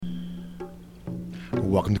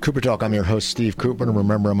Welcome to Cooper Talk. I'm your host, Steve Cooper, and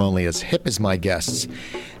remember, I'm only as hip as my guests.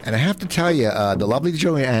 And I have to tell you, the lovely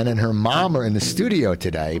Joanne and her mom are in the studio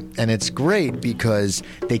today, and it's great because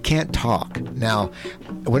they can't talk. Now,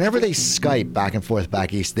 whenever they Skype back and forth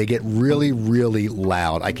back east, they get really, really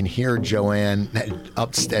loud. I can hear Joanne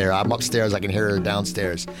upstairs. I'm upstairs. I can hear her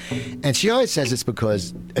downstairs. And she always says it's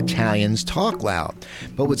because Italians talk loud.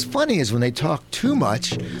 But what's funny is when they talk too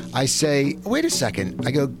much, I say, wait a second.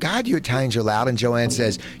 I go, God, you Italians are loud. And Joanne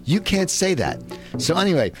says, you can't say that. So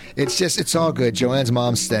anyway, it's all good. Joanne's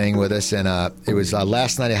mom's staying with us, and it was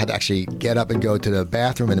last night I had to actually get up and go to the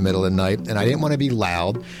bathroom in the middle of the night, and I didn't want to be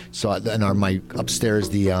loud. So my upstairs,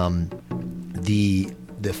 the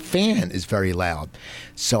fan is very loud.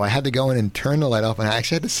 So I had to go in and turn the light off, and I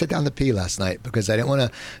actually had to sit down to pee last night because I didn't want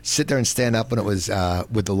to sit there and stand up when it was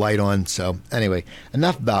with the light on. So anyway,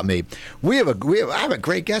 enough about me. I have a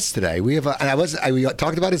great guest today. We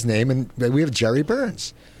talked about his name, and we have Jerry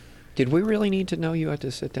Burns. Did we really need to know you had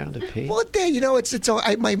to sit down to pee? Well, it's all.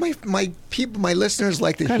 My people, my listeners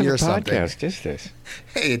like to hear something. What kind of podcast is this?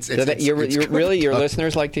 Hey, your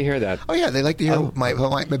listeners like to hear that? Oh yeah, they like to hear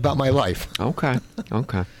about my life. Okay.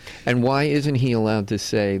 And why isn't he allowed to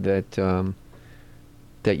say that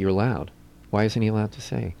that you're loud? Why isn't he allowed to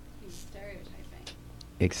say? He's stereotyping.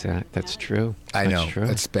 Exactly. That's true. I know. True.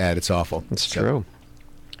 It's bad. It's awful. It's true.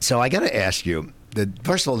 So I got to ask you.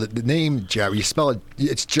 First of all, the name Jerry, you spell it.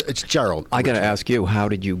 It's Gerald. I got to ask you, how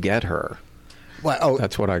did you get her? Well, oh,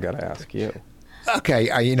 that's what I got to ask you.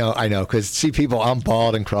 Okay, I know, because see, people, I'm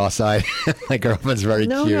bald and cross-eyed. My girlfriend's very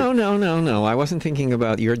cute. No. I wasn't thinking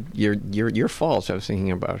about your faults. I was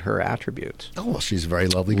thinking about her attributes. Oh, well, she's a very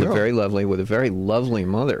lovely girl. Very lovely, with a very lovely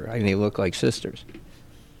mother. I mean, they look like sisters.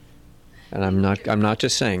 And I'm not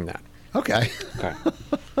just saying that. Okay.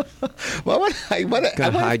 Well, I want to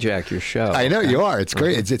hijack your show. I know you are. It's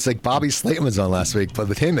great. It's like Bobby Slayton was on last week, but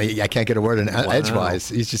with him, I can't get a word in edgewise.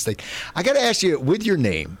 He's just like, I got to ask you, with your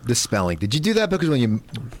name, the spelling, did you do that because when you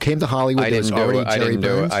came to Hollywood, there was already Jerry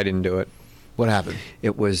Burns? I didn't do it. What happened?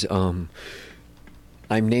 It was, I'm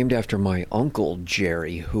named after my uncle,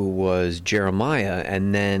 Jerry, who was Jeremiah,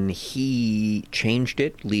 and then he changed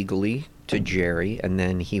it legally to Jerry, and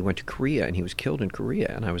then he went to Korea, and he was killed in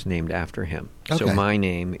Korea, and I was named after him. Okay. So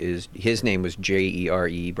his name was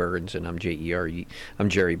J-E-R-E Burns, and I'm J-E-R-E. I'm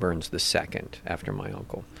Jerry Burns II, after my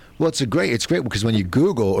uncle. Well, it's great because when you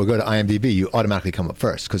Google or go to IMDb, you automatically come up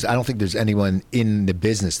first, because I don't think there's anyone in the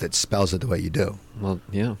business that spells it the way you do. Well,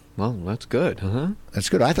 yeah. Well, that's good, huh? That's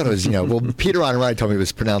good. I thought it was, Peter Onwright told me it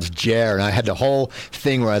was pronounced Jer, and I had the whole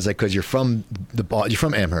thing where I was like, because you're from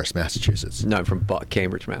Amherst, Massachusetts. No, I'm from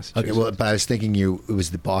Cambridge, Massachusetts. Okay, well, but I was thinking it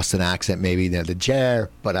was the Boston accent, maybe the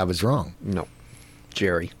Jer, but I was wrong. No,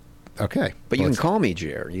 Jerry. Okay. But you can call me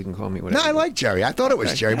Jerry. You can call me whatever. No, I like Jerry. I thought it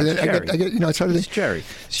was Jerry, but then Jerry. I get it's hard to It's Jerry.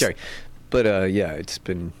 It's Jerry. But it's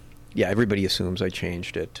been everybody assumes I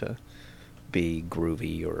changed it to be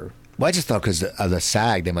groovy or. Well, I just thought because the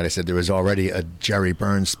SAG, they might have said there was already a Jerry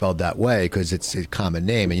Burns spelled that way because it's a common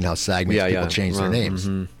name, and you know how SAG makes people change their names.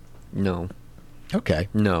 Mm-hmm. No. Okay.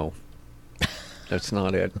 No. That's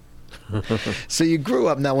not it. So you grew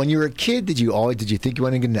up. Now, when you were a kid, did you think you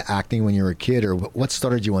wanted to get into acting when you were a kid, or what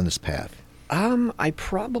started you on this path? I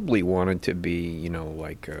probably wanted to be,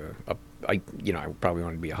 I probably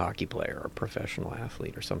wanted to be a hockey player or a professional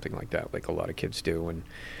athlete or something like that, like a lot of kids do. And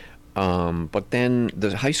but then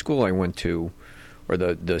the high school I went to, or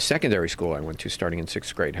the secondary school I went to, starting in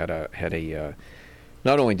 6th grade, had a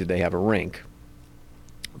not only did they have a rink,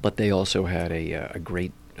 but they also had a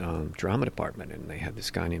great drama department, and they had this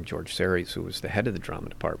guy named George Series who was the head of the drama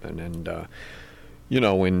department. And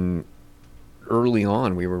when early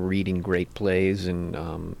on we were reading great plays, and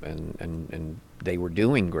they were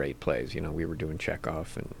doing great plays. We were doing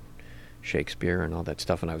Chekhov and Shakespeare and all that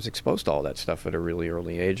stuff, and I was exposed to all that stuff at a really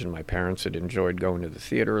early age. And my parents had enjoyed going to the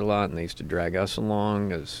theater a lot, and they used to drag us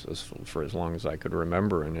along for as long as I could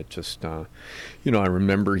remember. And it just, I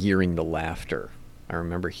remember hearing the laughter. I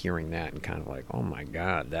remember hearing that and kind of like, oh my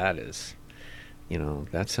God, that is,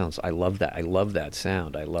 that sounds, I love that. I love that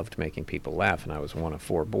sound. I loved making people laugh. And I was one of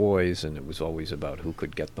 4 boys, and it was always about who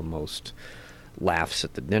could get the most laughs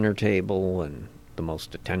at the dinner table and the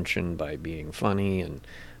most attention by being funny. And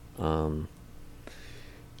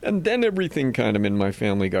then everything kind of in my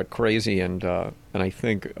family got crazy. And I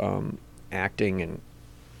think acting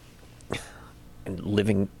and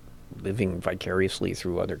living vicariously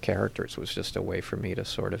through other characters was just a way for me to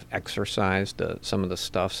sort of exercise some of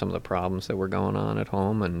the problems that were going on at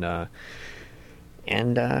home. And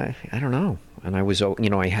And I don't know. And I was,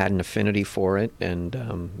 I had an affinity for it, and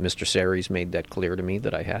Mr. Series made that clear to me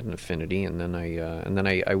that I had an affinity. And then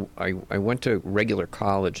I went to regular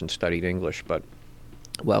college and studied English. But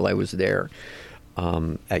while I was there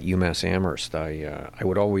at UMass Amherst, I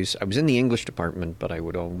was in the English department, but I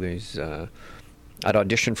would always I'd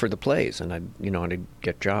audition for the plays, and I'd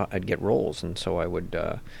get roles, and so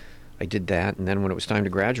I did that, and then when it was time to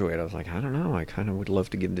graduate, I was like, I don't know, I kind of would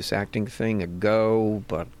love to give this acting thing a go,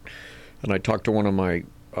 and I talked to one of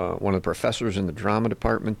the professors in the drama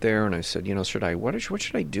department there, and I said, what should I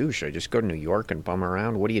do? Should I just go to New York and bum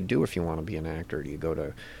around? What do you do if you want to be an actor? Do you go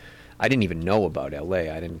to? I didn't even know about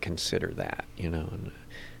L.A. I didn't consider that, And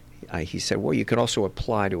he said, well, you could also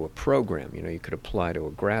apply to a program. You could apply to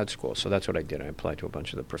a grad school. So that's what I did. I applied to a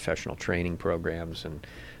bunch of the professional training programs, and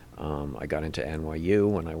I got into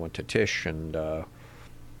NYU, and I went to Tisch, and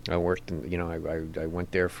I worked I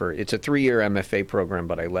went there it's a 3-year MFA program,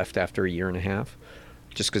 but I left after a year and a half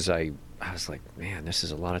just because I was like, man, this is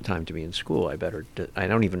a lot of time to be in school. I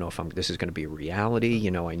don't even know if this is going to be a reality.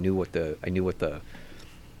 I knew what the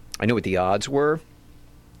odds were,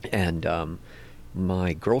 and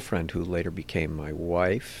my girlfriend, who later became my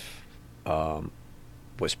wife,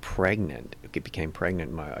 was pregnant. Became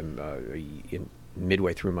pregnant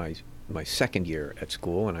midway through my second year at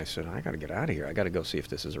school, and I said, I got to get out of here. I got to go see if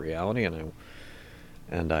this is a reality. And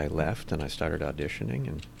I left, and I started auditioning,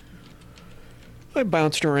 and I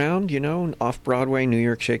bounced around, off Broadway, New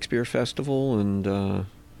York Shakespeare Festival, and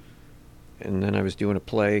then I was doing a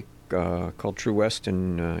play called True West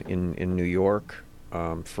in New York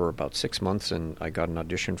for about 6 months, and I got an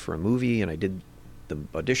audition for a movie, and I did the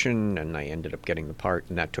audition, and I ended up getting the part,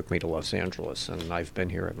 and that took me to Los Angeles, and I've been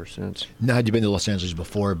here ever since. Now, had you been to Los Angeles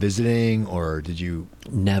before visiting, or did you?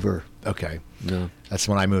 Never. Okay. No. That's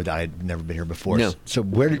when I moved. I had never been here before. No. So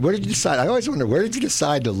where did you decide? I always wonder, where did you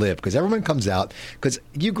decide to live? Because everyone comes out, because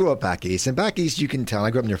you grew up back east, and back east you can tell,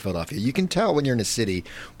 I grew up near Philadelphia, you can tell when you're in a city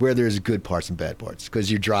where there's good parts and bad parts, because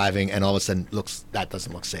you're driving and all of a sudden that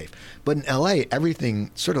doesn't look safe. But in LA,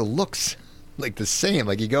 everything sort of looks like the same.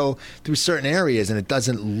 Like you go through certain areas and it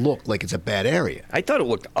doesn't look like it's a bad area. I thought it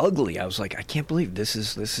looked ugly. I was like, I can't believe this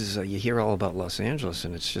is you hear all about Los Angeles,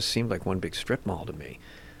 and it just seemed like one big strip mall to me.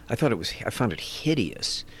 I found it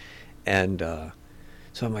hideous. And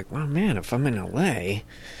so I'm like, well, man, if I'm in LA,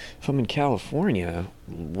 if I'm in California,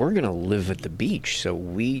 we're going to live at the beach. So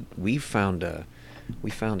we found a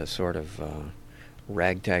sort of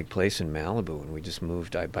ragtag place in Malibu, and we just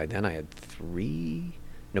moved. By then I had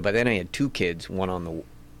 2 kids, I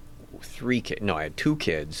had 2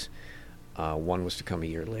 kids. One was to come a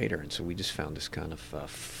year later, and so we just found this kind of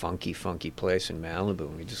funky place in Malibu,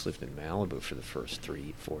 and we just lived in Malibu for the first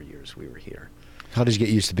 3-4 years we were here. How did you get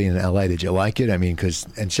used to being in LA? Did you like it? I mean, because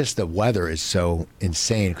it's just the weather is so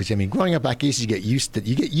insane. Because growing up back east, you get used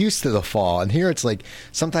to the fall, and here it's like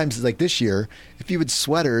sometimes it's like this year, if you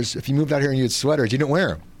moved out here and you had sweaters, you didn't wear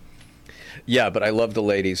them. Yeah, but I love the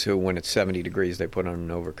ladies who, when it's 70 degrees, they put on an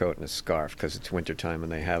overcoat and a scarf because it's wintertime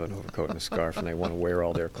and they have an overcoat and a scarf and they want to wear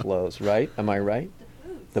all their clothes, right? Am I right?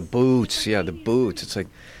 The boots, yeah, the boots. It's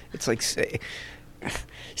like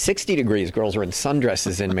 60 degrees, girls are in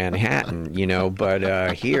sundresses in Manhattan,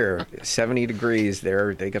 but here, 70 degrees,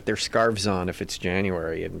 they got their scarves on if it's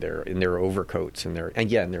January, and they're in their overcoats and their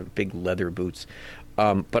big leather boots.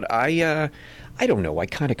 But I don't know. I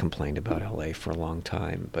kind of complained about LA for a long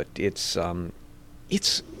time, but it's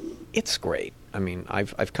great. I mean,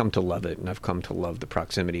 I've come to love it, and I've come to love the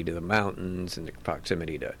proximity to the mountains and the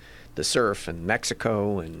proximity to the surf and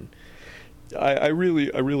Mexico, and I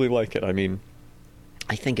really like it. I mean,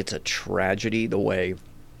 I think it's a tragedy the way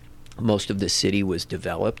most of the city was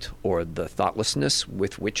developed, or the thoughtlessness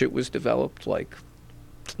with which it was developed, like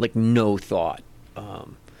no thought.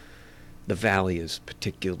 The valley is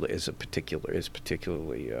particularly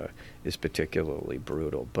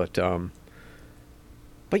brutal, but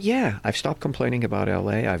yeah, I've stopped complaining about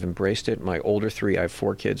LA. I've embraced it. I have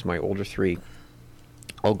 4 kids. My older 3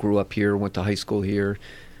 all grew up here, went to high school here,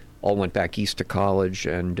 all went back east to college,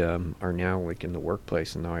 and are now like in the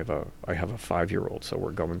workplace. And now I have a 5-year-old, so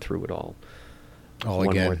we're going through it all one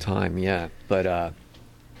again. more time. Yeah, but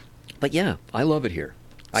yeah, I love it here.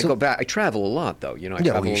 I go back. I travel a lot, though. I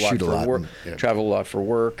travel a lot for work. Yeah. Travel a lot for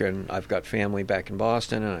work, and I've got family back in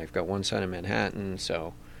Boston, and I've got one son in Manhattan.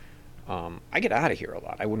 So I get out of here a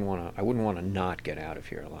lot. I wouldn't want to not get out of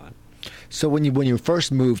here a lot. So when you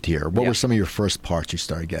first moved here, what were some of your first parts you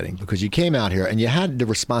started getting? Because you came out here and you had the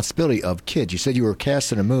responsibility of kids. You said you were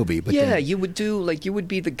cast in a movie, but you would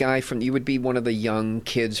be the guy you would be one of the young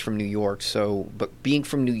kids from New York. So, but being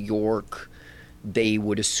from New York, they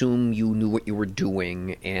would assume you knew what you were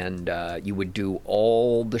doing, and you would do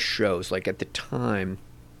all the shows. Like at the time,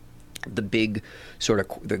 the big sort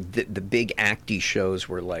of the big acty shows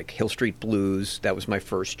were like Hill Street Blues. That was my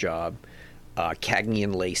first job. Cagney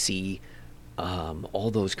and Lacey.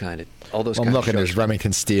 All those kind of I'm looking. of shows. There's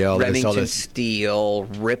Remington Steele. Remington Steele,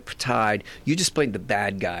 Riptide. You just played the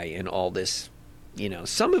bad guy in all this. You know,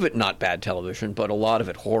 some of it not bad television, but a lot of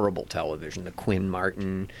it horrible television. The Quinn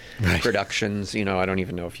Martin productions. You know, I don't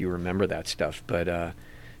even know if you remember that stuff, but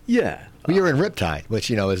yeah. Well, you were in Riptide,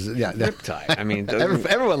 which is Riptide. I mean,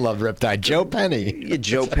 everyone loved Riptide. Joe Penny. Yeah,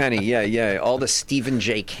 Joe Penny. Yeah. All the Stephen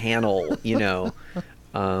J. Cannell.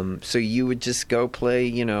 So you would just go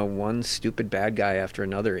play, one stupid bad guy after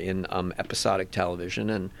another in episodic television,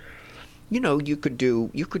 and you could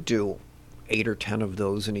do 8 or 10 of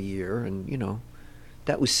those in a year, and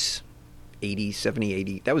that was 80, 70,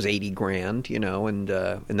 80. That was 80 grand, and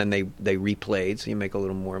then they replayed, so you make a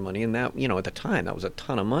little more money, and that at the time that was a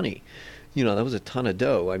ton of money, that was a ton of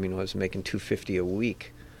dough. I mean, I was making $250 a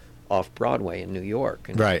week off Broadway in New York,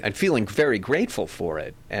 and feeling very grateful for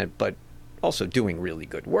it, but also doing really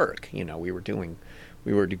good work. We were doing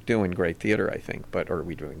great theater, I think, or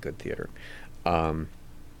we were doing good theater.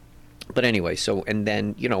 But anyway, and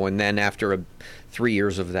then after 3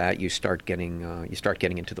 years of that, you start getting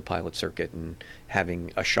into the pilot circuit and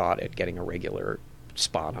having a shot at getting a regular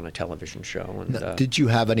spot on a television show. And now, did you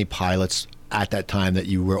have any pilots at that time that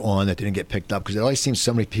you were on that didn't get picked up? Because it always seems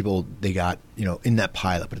so many people they got in that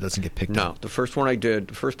pilot, but it doesn't get picked up. No, the first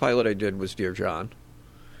pilot I did was Dear John,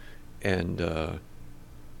 and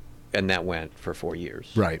that went for 4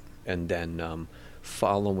 years. Right, and then.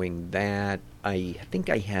 Following that, I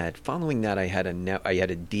had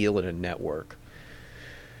a deal at a network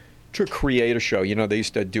to create a show. They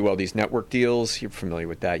used to do all these network deals. You're familiar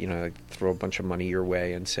with that. They throw a bunch of money your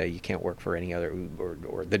way and say you can't work for any other,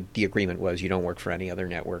 or the agreement was you don't work for any other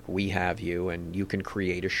network. We have you, and you can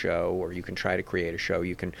create a show, or you can try to create a show.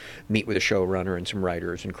 You can meet with a showrunner and some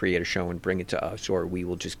writers and create a show and bring it to us, or we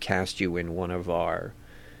will just cast you in one of our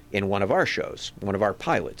shows, one of our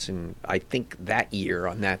pilots. And I think that year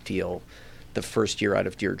on that deal, the first year out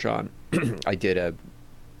of Dear John, I did a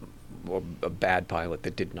bad pilot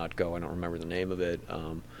that did not go. I don't remember the name of it.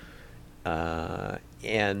 So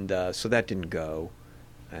that didn't go.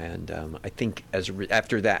 And I think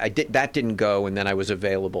after that, that didn't go, and then I was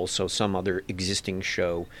available, so some other existing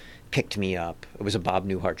show picked me up. It was a Bob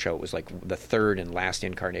Newhart show. It was like the third and last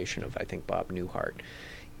incarnation of, I think, Bob Newhart,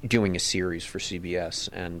 doing a series for CBS,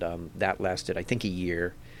 and that lasted, I think, a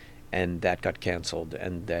year, and that got canceled.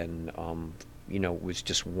 And then, it was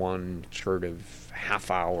just one sort of half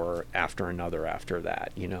hour after another after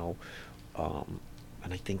that, and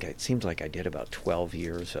I think it seems like I did about 12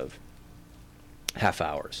 years of half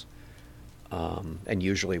hours, and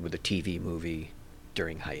usually with a TV movie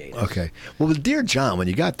during hiatus. Okay. Well, with Dear John, when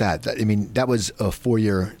you got that was a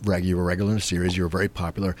 4-year you were regular in the series. You were very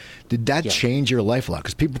popular. Did that change your life a lot?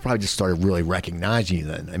 Because people probably just started really recognizing you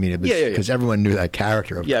then. I mean, it was because everyone knew that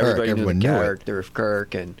character of Kirk. Everybody knew the character of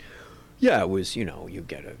Kirk, and it was you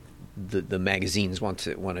get the magazines want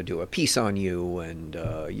to do a piece on you, and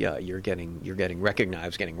you're getting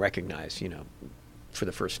recognized, for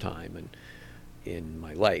the first time and in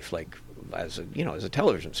my life, like as a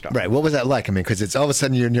television star. Right. What was that like? I mean, because it's all of a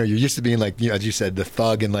sudden you're used to being like, as you said, the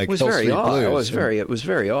thug and like Hill Street Blues. It was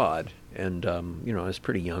very odd, and I was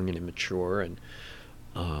pretty young and immature, and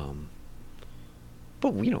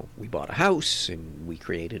but we bought a house and we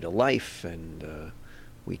created a life, and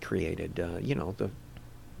we created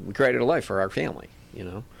we created a life for our family,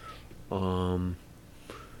 and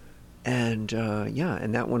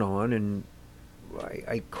that went on, and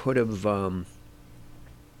I could have.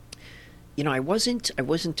 I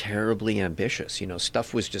wasn't terribly ambitious.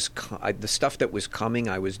 Stuff was just the stuff that was coming,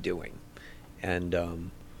 I was doing, and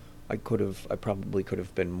I probably could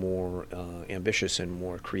have been more ambitious and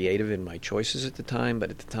more creative in my choices at the time. But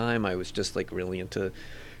at the time, I was just like really into,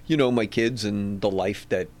 my kids and the life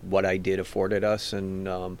that what I did afforded us. And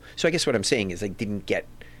so I guess what I'm saying is I didn't get,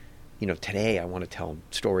 today I want to tell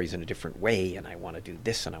stories in a different way, and I want to do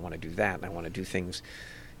this, and I want to do that, and I want to do things.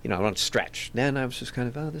 I want to stretch. Then I was just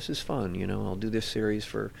kind of, this is fun. I'll do this series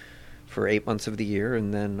for 8 months of the year,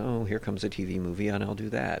 and then, here comes a TV movie, and I'll do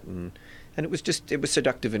that. And it was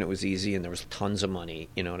seductive, and it was easy, and there was tons of money.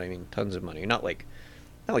 You know what I mean? Tons of money. Not like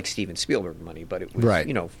Steven Spielberg money, but it was, right.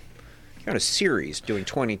 You're on a series doing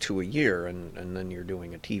 22 a year, and then you're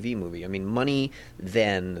doing a TV movie. I mean, money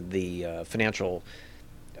then, the financial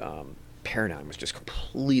paradigm was just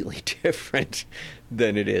completely different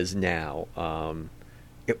than it is now.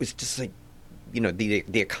 It was just like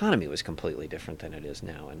the economy was completely different than it is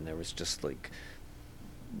now, and there was just like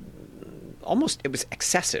almost it was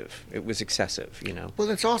excessive. It was excessive, you know. Well,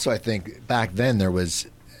 that's also, I think, back then there was,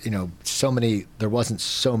 there wasn't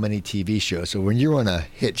so many TV shows. So when you were on a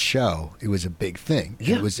hit show, it was a big thing.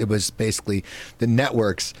 Yeah. It was basically the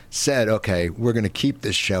networks said, okay, we're going to keep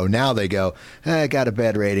this show. Now they go, it got a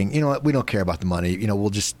bad rating. You know what? We don't care about the money.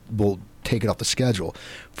 We'll take it off the schedule.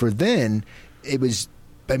 For then, it was,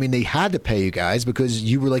 they had to pay you guys because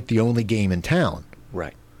you were like the only game in town.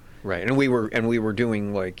 Right. Right. And we were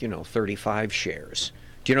doing like, 35 shares.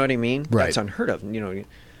 Do you know what I mean? Right. That's unheard of.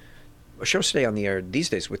 Shows stay on the air these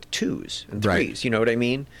days with 2s and 3s. Right. You know what I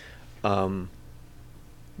mean?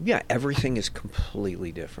 Yeah, everything is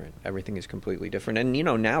completely different. Everything is completely different. And,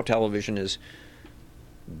 now television is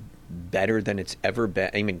better than it's ever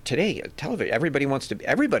been. Today, television, everybody wants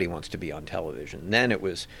to be on television. Then it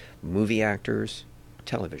was movie actors,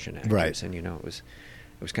 television actors. Right. And,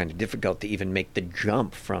 it was kind of difficult to even make the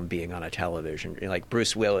jump from being on a television. Like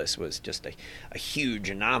Bruce Willis was just a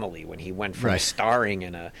huge anomaly when he went from Right. starring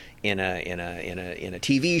in a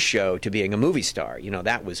TV show to being a movie star.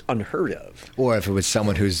 That was unheard of. Or if it was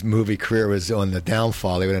someone whose movie career was on the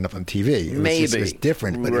downfall, they would end up on TV. It was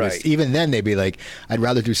different. But Right. even then, they'd be like, I'd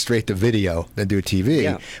rather do straight to video than do TV.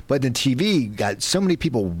 Yeah. But then TV got so many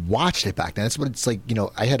people watched it back then. That's what it's like.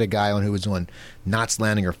 I had a guy on who was on Knots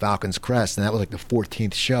Landing or Falcon's Crest, and that was like the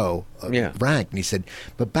 14th show ranked. And he said,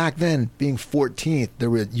 but back then, being 14th,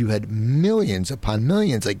 you had millions upon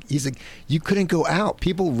millions. He's like, you couldn't go out.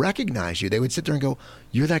 People recognize you. They would sit there and go,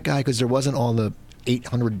 you're that guy, because there wasn't all the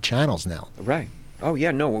 800 channels now. Right. Oh,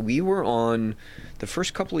 yeah, no, we were on, the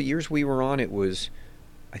first couple of years we were on,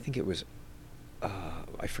 I think it was,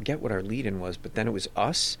 I forget what our lead-in was, but then it was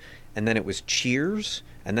us, and then it was Cheers,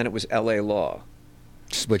 and then it was L.A. Law.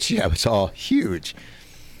 Which, it was all huge.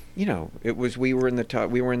 We were in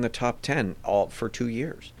the top 10 all for 2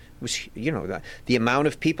 years. It was, the amount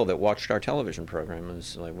of people that watched our television program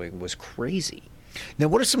was crazy. Now,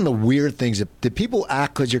 what are some of the weird things? Did people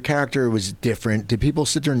act because your character was different? Did people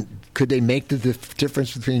sit there and could they make the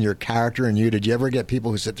difference between your character and you? Did you ever get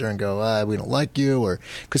people who sit there and go, we don't like you? Or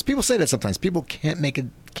because people say that sometimes people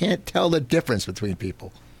can't tell the difference between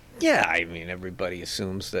people. Yeah, everybody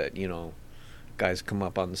assumes that guys come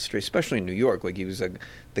up on the street, especially in New York. Like he was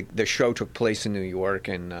the show took place in New York,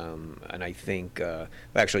 and I think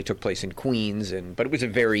actually took place in Queens, but it was a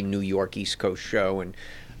very New York East Coast show, and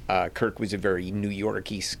Kirk was a very New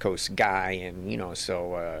York East Coast guy, and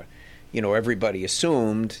so everybody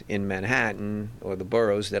assumed in Manhattan or the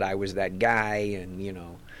boroughs that I was that guy, and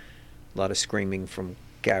a lot of screaming from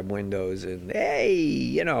cab windows and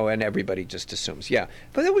hey, and everybody just assumes, yeah.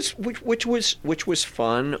 But it was which was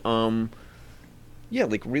fun. Yeah,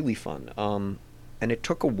 like really fun. And it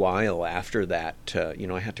took a while after that.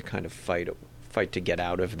 I had to kind of fight to get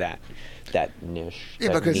out of that niche.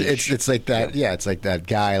 Yeah, because niche. it's like that. Yeah, it's like that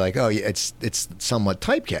guy. Like, it's somewhat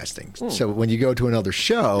typecasting. So when you go to another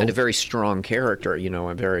show, and a very strong character,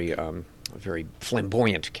 a very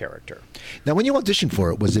flamboyant character. Now, when you auditioned for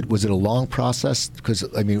it, was it a long process? Because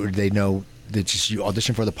did they know? You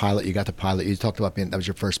auditioned for the pilot, you got the pilot, you talked about that was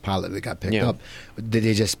your first pilot that got picked up. Did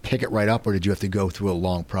they just pick it right up, or did you have to go through a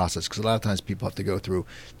long process? Because a lot of times people have to go through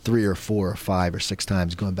 3 or 4 or 5 or 6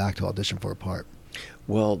 times going back to audition for a part.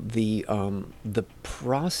 Well, the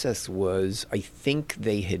process was, I think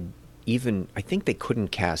they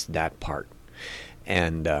couldn't cast that part.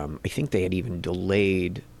 And I think they had even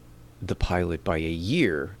delayed the pilot by a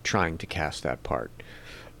year trying to cast that part.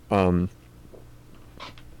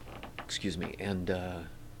 Excuse me, and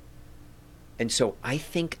so I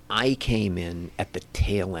think I came in at the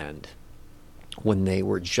tail end when they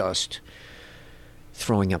were just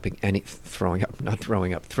throwing anything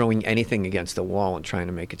against the wall and trying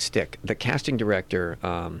to make it stick. The casting director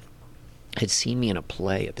had seen me in a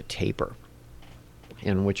play at the Taper,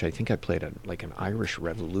 in which I think I played an Irish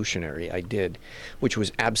revolutionary. I did, which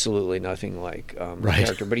was absolutely nothing like the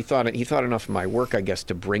character. But he thought enough of my work, I guess,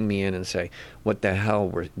 to bring me in and say, "What the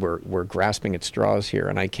hell? We're grasping at straws here."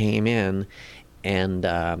 And I came in, and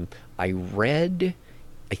I read.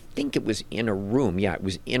 I think it was in a room. Yeah, it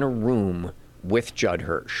was in a room with Judd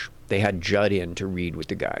Hirsch. They had Judd in to read with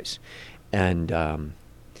the guys, and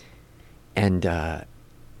that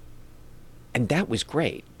was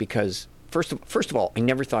great because. First of all, I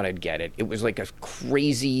never thought I'd get it. It was like a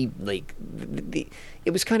crazy, it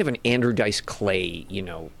was kind of an Andrew Dice Clay,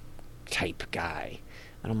 type guy.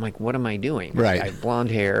 And I'm like, what am I doing? Right. I have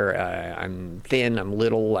blonde hair. I'm thin. I'm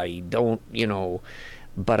little. I don't,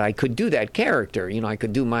 but I could do that character. You know, I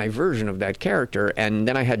could do my version of that character. And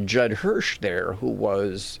then I had Judd Hirsch there, who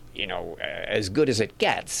was, you know, as good as it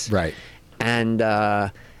gets. Right. And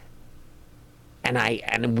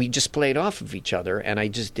we just played off of each other, and I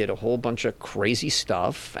just did a whole bunch of crazy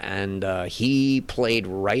stuff, and he played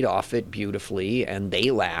right off it beautifully, and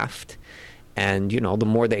they laughed. And, you know, the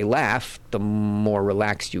more they laugh, the more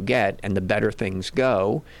relaxed you get, and the better things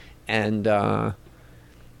go. And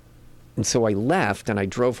so I left, and I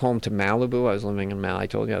drove home to Malibu. I was living in Malibu. I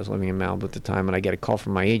told you I was living in Malibu at the time, and I get a call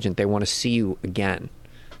from my agent. They want to see you again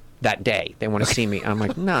that day. They want to see me. I'm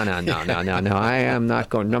like, no. I am not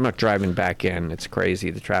going. I'm not driving back in. It's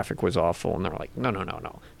crazy. The traffic was awful. And they're like,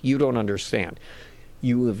 no. You don't understand.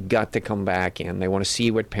 You have got to come back in. They want to see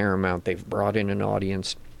you at Paramount. They've brought in an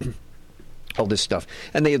audience. All this stuff.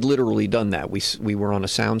 And they had literally done that. We were on a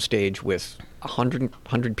soundstage with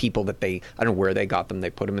 100 people that I don't know where they got them.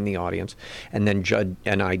 They put them in the audience. And then Judd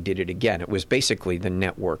and I did it again. It was basically the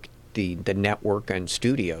network and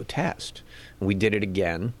studio test. We did it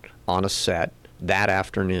again on a set that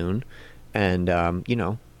afternoon, and you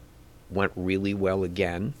know, went really well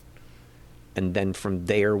again. And then from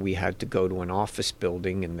there, we had to go to an office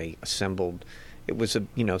building, and they assembled. It was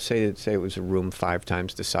say it was a room 5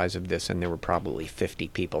 times the size of this, and there were probably 50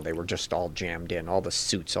 people. They were just all jammed in, all the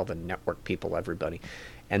suits, all the network people, everybody.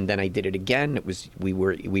 And then I did it again. We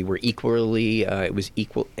were equally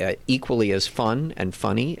equally as fun and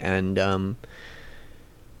funny, and I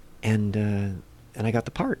got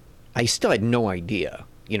the part. I still had no idea,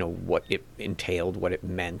 you know, what it entailed, what it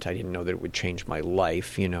meant. I didn't know that it would change my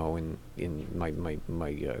life, you know, in my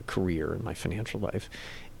career and my financial life,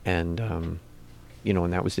 and you know,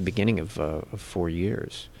 and that was the beginning of 4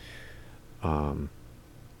 years.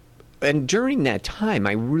 And during that time,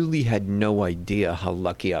 I really had no idea how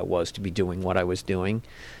lucky I was to be doing what I was doing.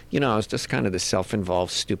 You know, I was just kind of the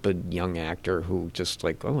self-involved, stupid young actor who just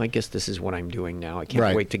like, oh, I guess this is what I'm doing now. I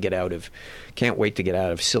can't wait to get out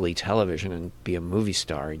of silly television and be a movie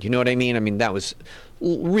star. You know what I mean? I mean, that was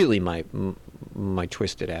really my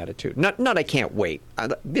twisted attitude. Not I can't wait.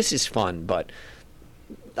 This is fun, but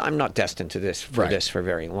I'm not destined to this for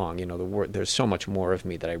very long. You know, there's so much more of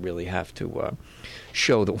me that I really have to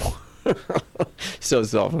show the world. So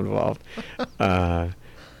self-involved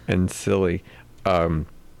and silly.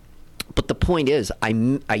 But the point is, I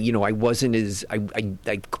wasn't as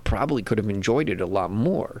I probably could have enjoyed it a lot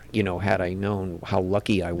more, you know, had I known how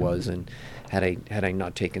lucky I was, and had I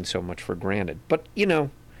not taken so much for granted. But you know,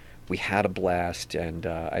 we had a blast, and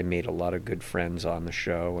I made a lot of good friends on the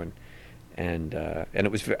show, and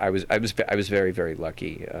it was I was very, very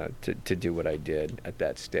lucky to do what I did at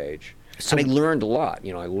that stage. So, and I learned a lot.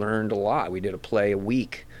 You know, I learned a lot. We did a play a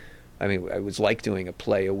week. I mean, it was like doing a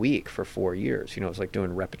play a week for 4 years. You know, it was like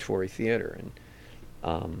doing repertory theater,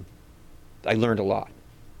 and I learned a lot.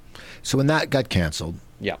 So when that got canceled,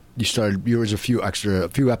 yeah, there was a few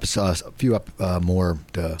episodes, more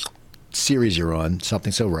the series you're on.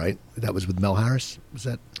 Something So Right. That was with Mel Harris. Was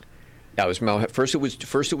that? That was Mel. First it was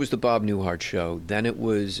the Bob Newhart show. Then it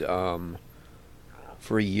was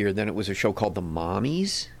for a year. Then it was a show called The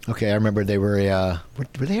Mommies. Okay, I remember they were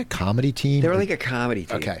were they a comedy team? They were like a comedy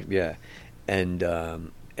team. Okay, yeah, and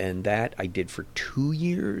that I did for 2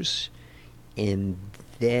 years, and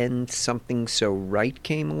then Something So Right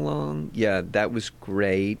came along. Yeah, that was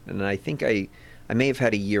great, and I think I may have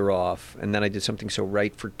had a year off, and then I did Something So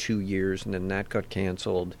Right for 2 years, and then that got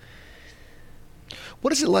canceled.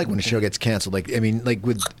 What is it like when a show gets canceled? Like, I mean, like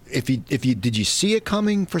if you did you see it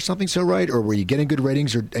coming for Something So Right, or were you getting good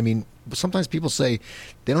ratings? Or I mean, sometimes people say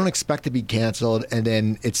they don't expect to be canceled, and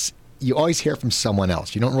then you always hear from someone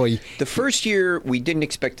else. You don't really. The first year we didn't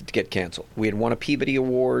expect it to get canceled. We had won a Peabody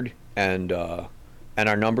Award, and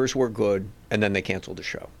our numbers were good, and then they canceled the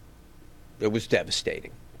show. It was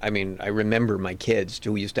devastating. I mean, I remember my kids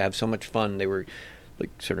who used to have so much fun. They were like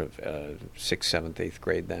sort of 6th, 7th, 8th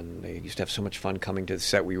grade then. They used to have so much fun coming to the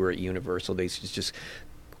set. We were at Universal. They used to just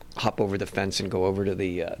hop over the fence and go over to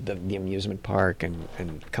the amusement park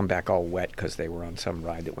and come back all wet because they were on some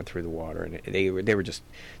ride that went through the water. And they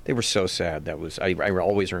were so sad. That was I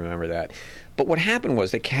always remember that. But what happened was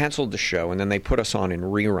they canceled the show, and then they put us on in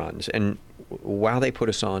reruns. And while they put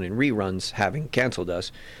us on in reruns, having canceled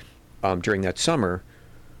us during that summer,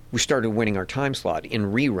 we started winning our time slot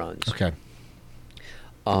in reruns. Okay.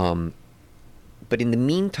 But in the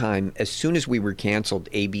meantime, as soon as we were canceled,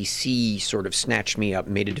 ABC sort of snatched me up,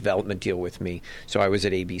 made a development deal with me. So I was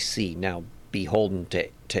at ABC, now beholden to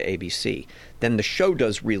ABC. Then the show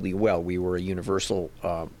does really well. We were a Universal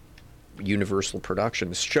production.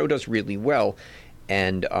 The show does really well,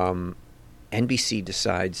 and NBC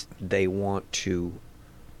decides they want to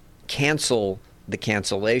cancel the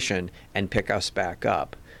cancellation and pick us back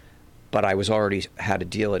up. But I was already had a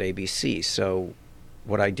deal at ABC. So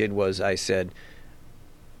what I did was I said,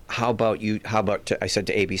 I said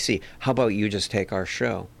to ABC, how about you just take our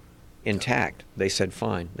show intact? They said,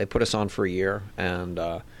 fine. They put us on for a year, and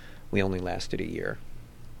we only lasted a year.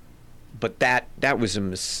 But that was a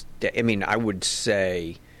mistake. I mean, I would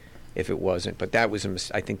say if it wasn't, but that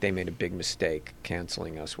was I think they made a big mistake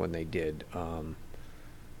canceling us when they did.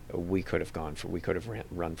 We could have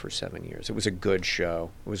run for 7 years. It was a good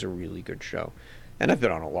show. It was a really good show. And I've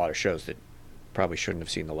been on a lot of shows that probably shouldn't have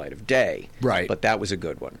seen the light of day. Right. But that was a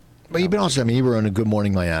good one. But you've been also, I mean, you were on a Good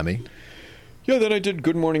Morning Miami. Yeah, then I did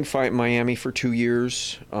Good Morning Miami for 2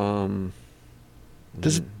 years.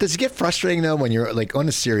 Does it get frustrating, though, when you're like on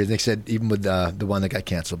a series, they said, even with the one that got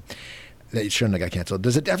canceled,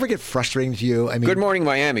 does it ever get frustrating to you? I mean, Good Morning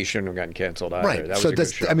Miami shouldn't have gotten canceled either. Right. That was so a good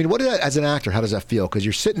show. I mean, as an actor, how does that feel? Because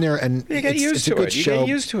you're sitting there and you get used it's to a good it. show. You get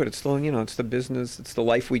used to it. It's the it's the business. It's the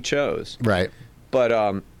life we chose. Right. But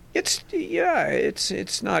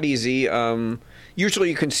it's not easy. Usually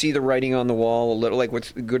you can see the writing on the wall a little, like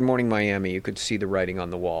with Good Morning Miami. You could see the writing on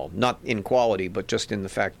the wall, not in quality, but just in the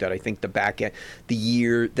fact that I think the back end, the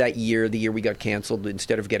year we got canceled,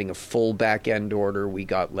 instead of getting a full back end order, we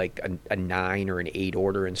got like a 9 or an 8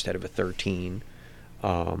 order instead of a 13.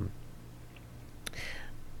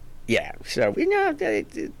 Yeah, so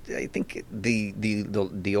I think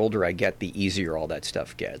the older I get, the easier all that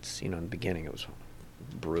stuff gets. In the beginning it was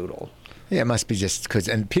brutal. Yeah, it must be just because,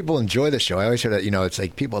 and people enjoy the show. I always hear that, it's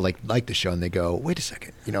like people like the show and they go, wait a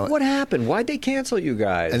second, what happened? Why'd they cancel you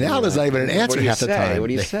guys? And now there's not even an answer half the time. What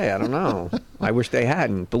do you say? I don't know. I wish they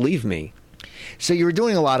hadn't. Believe me. So you were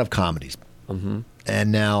doing a lot of comedies, and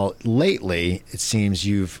now lately it seems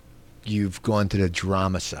you've gone to the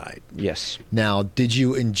drama side. Yes. Now, did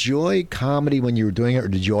you enjoy comedy when you were doing it, or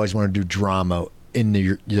did you always want to do drama in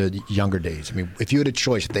your younger days? I mean, if you had a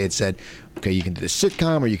choice, if they had said, okay, you can do this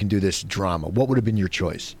sitcom or you can do this drama, what would have been your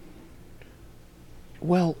choice?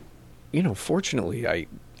 Well, fortunately,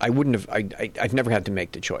 I wouldn't have, I've never had to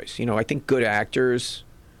make the choice. I think good actors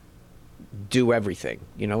do everything,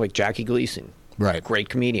 like Jackie Gleason. Right. Great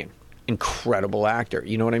comedian, incredible actor.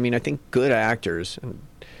 You know what I mean? I think good actors, and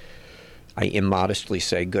I immodestly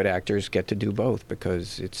say good actors get to do both,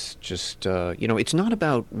 because it's just it's not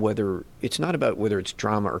about whether it's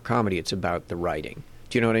drama or comedy. It's about the writing.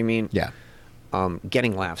 Do you know what I mean? Yeah.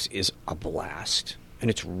 Getting laughs is a blast, and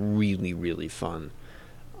it's really, really fun.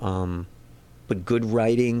 But good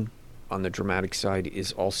writing on the dramatic side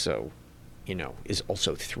is also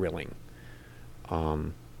thrilling.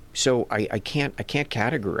 So I can't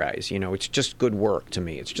categorize. It's just good work to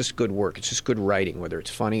me. It's just good work. It's just good writing, whether it's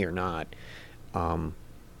funny or not.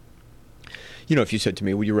 If you said to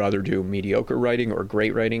me, would you rather do mediocre writing or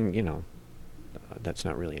great writing? That's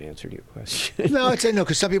not really an answer to your question. No,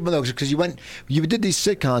 because some people know, because you did these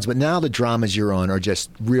sitcoms, but now the dramas you're on are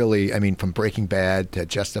just really, I mean, from Breaking Bad to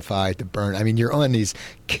Justified to Burn. I mean, you're on these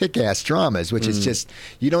kick-ass dramas, which is just,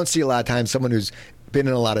 you don't see a lot of times someone who's been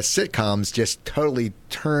in a lot of sitcoms just totally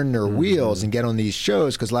turn their wheels and get on these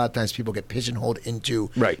shows, because a lot of times people get pigeonholed into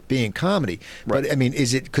being comedy. Right. But I mean,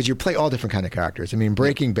 is it because you play all different kind of characters? I mean,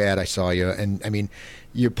 Breaking Bad, I saw you, and I mean,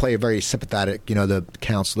 you play a very sympathetic, the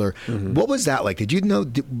counselor. What was that like? Did you know?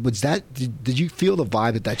 Did you feel the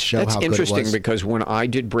vibe that show? That's how good it interesting, was? because when I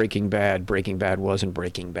did Breaking Bad wasn't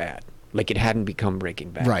Breaking Bad. Like, it hadn't become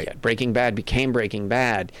Breaking Bad yet. Breaking Bad became Breaking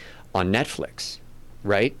Bad on Netflix.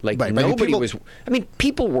 Right? Like, nobody was... I mean,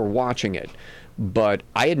 people were watching it, but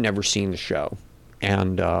I had never seen the show.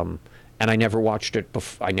 And I never watched it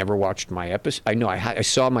before. I never watched my episode. I know I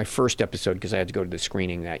saw my first episode because I had to go to the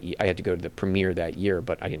screening that year. I had to go to the premiere that year,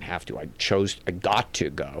 but I didn't have to. I got to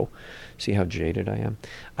go. See how jaded I am?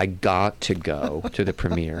 I got to go to the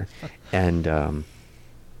premiere. And...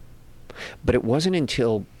 But it wasn't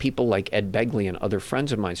until people like Ed Begley and other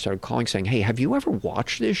friends of mine started calling, saying, hey, have you ever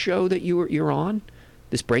watched this show that you're on?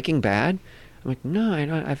 This Breaking Bad? I'm like, no,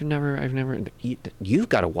 I've never. You've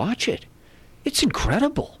got to watch it. It's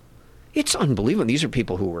incredible. It's unbelievable. These are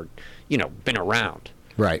people who were, been around.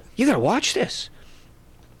 Right. You got to watch this.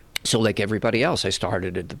 So like everybody else, I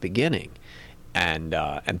started at the beginning.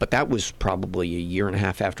 But that was probably a year and a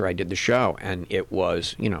half after I did the show. And it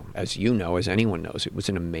was, as anyone knows, it was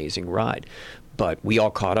an amazing ride. But we all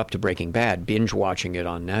caught up to Breaking Bad, binge watching it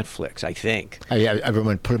on Netflix, I think. Yeah,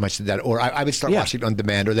 everyone pretty much did that. Or I would start watching it on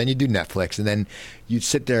demand, or then you do Netflix, and then you'd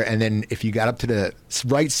sit there, and then if you got up to the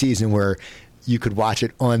right season where you could watch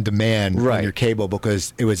it on demand on Right. your cable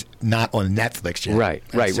because it was not on Netflix yet. Right,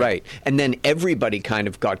 And right, so- right. And then everybody kind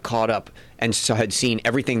of got caught up and so had seen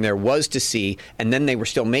everything there was to see, and then they were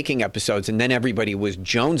still making episodes, and then everybody was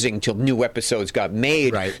jonesing till new episodes got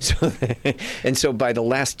made. Right. So, and so by the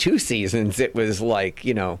last 2 seasons, it was like,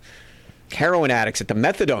 heroin addicts at the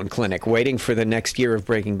methadone clinic waiting for the next year of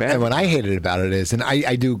Breaking Bad. And what I hated about it is, and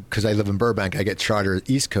I do because I live in Burbank, I get Charter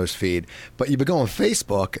East Coast feed, but you would go on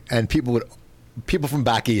Facebook and people from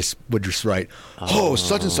back east would just write, "Oh,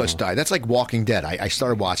 such and such died." That's like Walking Dead. I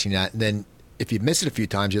started watching that, and then if you miss it a few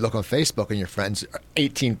times, you look on Facebook and your friends,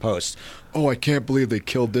 18 posts. "Oh, I can't believe they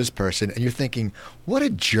killed this person," and you're thinking, "What a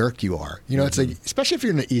jerk you are!" It's like, especially if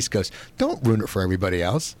you're in the East Coast, don't ruin it for everybody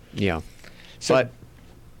else. Yeah. So,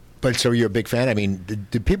 but so you're a big fan. I mean,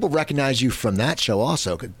 did people recognize you from that show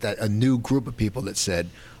also? That a new group of people that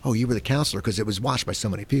said, "Oh, you were the counselor," because it was watched by so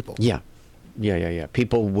many people. Yeah.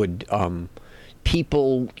 People would,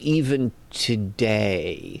 people even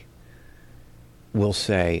today will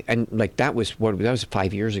say, and like that was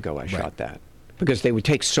 5 years ago I shot that. Because they would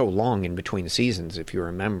take so long in between the seasons, if you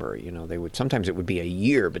remember. Sometimes it would be a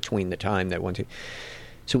year between the time that one.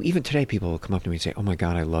 So even today, people will come up to me and say, "Oh my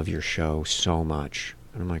God, I love your show so much."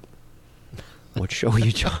 And I'm like, "What show are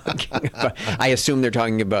you talking about?" I assume they're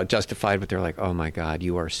talking about Justified, but they're like, "Oh my God,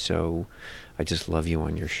 you are so, I just love you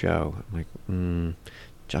on your show." I'm like,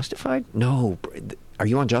 Justified? No. Are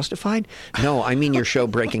you on Justified? No, I mean your show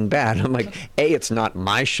Breaking Bad. I'm like, A, it's not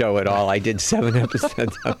my show at all. I did 7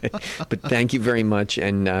 episodes of it. But thank you very much.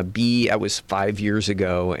 And B, that was 5 years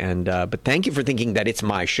ago. And but thank you for thinking that it's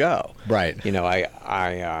my show. Right.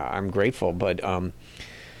 I'm grateful. But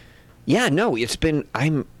yeah, no, it's been.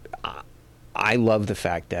 I love the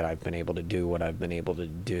fact that I've been able to do what I've been able to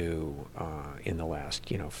do in the last,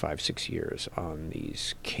 5-6 years on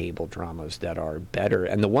these cable dramas that are better.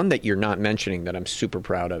 And the one that you're not mentioning that I'm super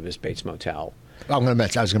proud of is Bates Motel. I was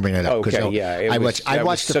going to bring that up. Okay, yeah. I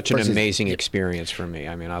watched such an the first amazing season. experience for me.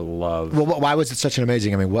 I mean, I love... Well, why was it such an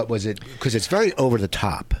amazing? I mean, what was it? Because it's very over the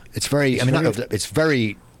top. It's very. It's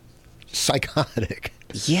very psychotic.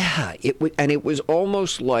 Yeah, it was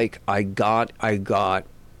almost like I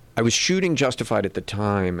was shooting Justified at the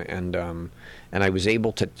time, and I was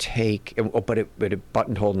able to take, but it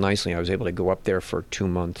buttonholed nicely. I was able to go up there for 2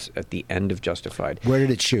 months at the end of Justified. Where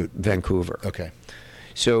did it shoot? Vancouver. Okay.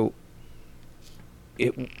 So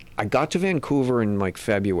I got to Vancouver in like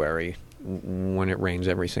February when it rains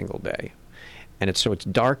every single day. And it's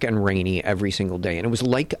dark and rainy every single day. And it was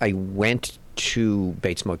like I went to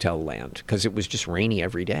Bates Motel land because it was just rainy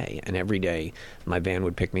every day. And every day my van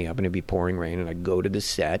would pick me up and it'd be pouring rain. And I'd go to the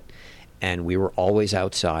set and we were always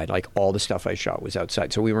outside. Like all the stuff I shot was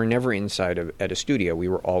outside. So we were never inside at a studio. We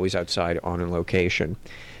were always outside on a location.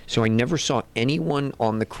 So I never saw anyone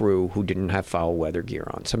on the crew who didn't have foul weather gear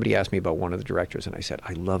on. Somebody asked me about one of the directors and I said,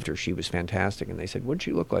 I loved her. She was fantastic. And they said, what did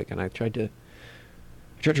she look like? And I tried to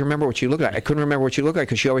remember what she looked like. I couldn't remember what she looked like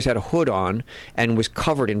because she always had a hood on and was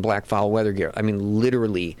covered in black foul weather gear. I mean,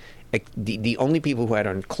 literally, the only people who had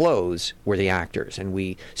on clothes were the actors.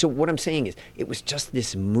 So what I'm saying is, it was just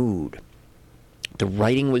this mood. The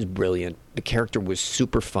writing was brilliant. The character was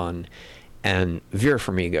super fun. And Vera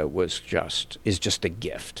Farmiga is just a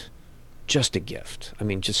gift. Just a gift. I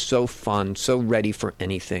mean, just so fun, so ready for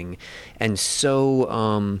anything, and so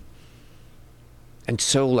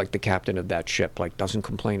like the captain of that ship, like doesn't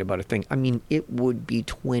complain about a thing. I mean, it would be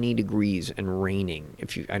 20 degrees and raining.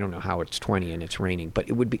 I don't know how it's 20 and it's raining, but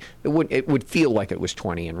it would feel like it was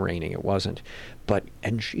 20 and raining. It wasn't.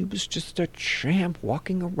 And she was just a champ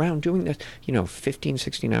walking around doing this, 15,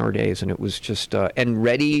 16-hour days. And it was just, and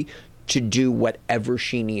ready to do whatever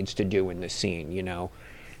she needs to do in the scene,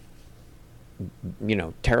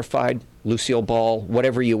 Terrified, Lucille Ball,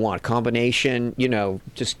 whatever you want, combination,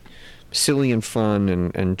 just silly and fun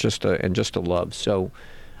and just a love. So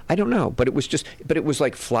I don't know, but it was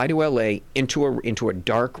like fly to LA into a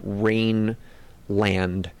dark rain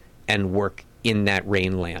land and work in that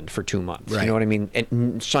rain land for 2 months. Right. You know what I mean?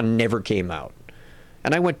 And sun never came out.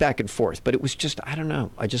 And I went back and forth, but it was just, I don't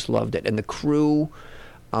know. I just loved it. And the crew,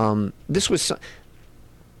 the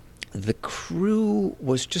crew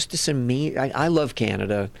was just this amazing. I love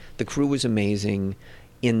Canada. The crew was amazing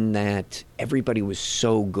in that everybody was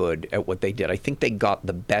so good at what they did. I think they got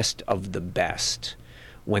the best of the best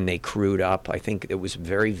when they crewed up. I think it was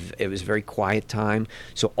very quiet time.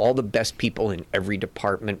 So all the best people in every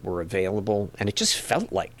department were available. And it just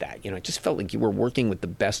felt like that. It just felt like you were working with the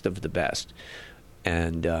best of the best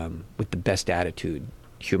and with the best attitude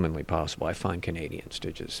humanly possible. I find Canadians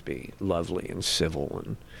to just be lovely and civil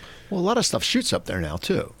and. Well, a lot of stuff shoots up there now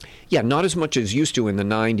too. Yeah, not as much as used to in the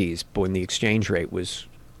 90s when the exchange rate was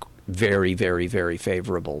very, very, very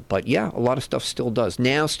favorable. But yeah, a lot of stuff still does.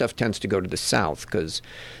 Now stuff tends to go to the south because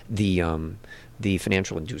the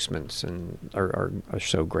financial inducements are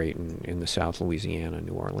so great in the South, Louisiana,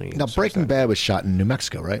 New Orleans. Now, Breaking Bad was shot in New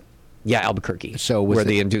Mexico, right? Yeah, Albuquerque. So where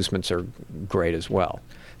the inducements are great as well.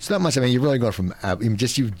 So that must. I mean, you're really going from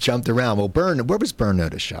you jumped around. Well, where was Burn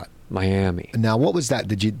Notice shot? Miami. Now, what was that?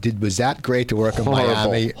 Was that great to work in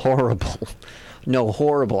Miami? Horrible. No,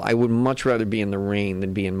 horrible. I would much rather be in the rain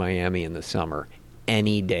than be in Miami in the summer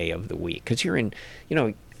any day of the week. Because you're in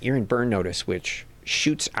Burn Notice, which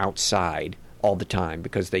shoots outside all the time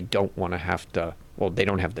because they don't want to have to. Well, they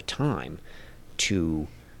don't have the time to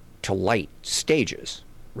light stages.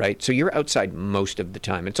 Right, so you're outside most of the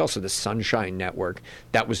time. It's also the Sunshine Network.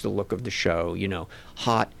 That was the look of the show.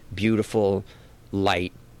 Hot, beautiful,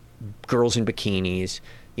 light, girls in bikinis.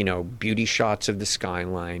 Beauty shots of the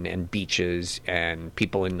skyline and beaches and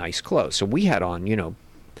people in nice clothes. So we had on,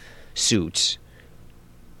 suits,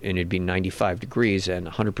 and it'd be 95 degrees and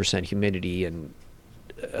 100% humidity, and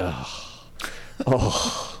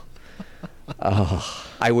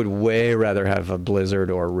I would way rather have a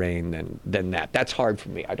blizzard or rain than that. That's hard for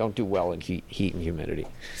me. I don't do well in heat and humidity.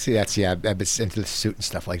 See, I've been into the suit and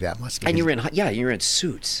stuff like that. Must be. And you're in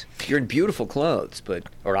suits. You're in beautiful clothes,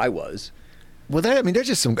 or I was. Well, there's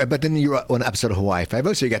just some. But then you're on an episode of Hawaii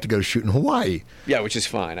Five-0, so you got to go shoot in Hawaii. Yeah, which is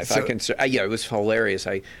fine. It was hilarious.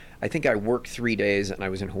 I think I worked 3 days and I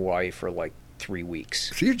was in Hawaii for like 3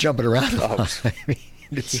 weeks. So you're jumping around.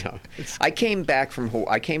 I came back from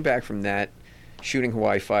that. Shooting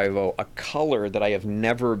Hawaii Five-0, a color that I have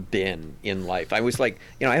never been in life. I was like,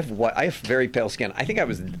 I have very pale skin. I think I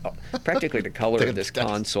was practically the color of this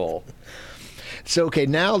console. So, okay,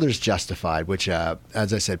 now there's Justified, which,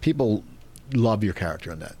 as I said, people love your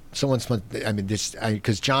character in that.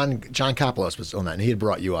 Because John Kapelos was on that, and he had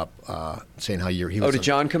brought you up, saying how he was. Oh, did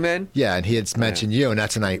John come in? Yeah, and he had mentioned you, and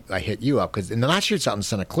that's when I hit you up, because in the last shoots out in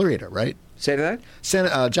Santa Clarita, right? Say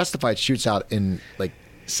that? Justified shoots out in, like,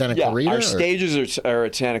 Santa Clarita? Our stages are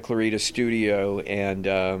at Santa Clarita Studio, and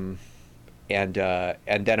then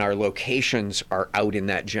our locations are out in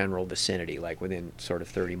that general vicinity, like within sort of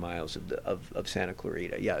 30 miles of Santa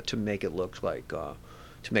Clarita. Yeah, to make it look like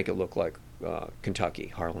Kentucky,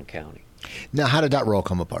 Harlan County. Now, how did that role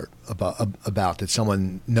come about? Did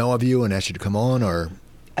someone know of you and asked you to come on, or?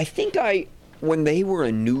 I think when they were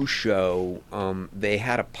a new show, they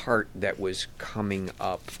had a part that was coming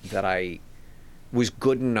up that I was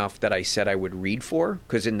good enough that I said I would read for,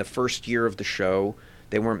 because in the first year of the show,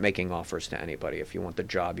 they weren't making offers to anybody. If you want the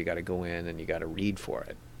job, you got to go in and you got to read for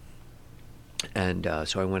it. And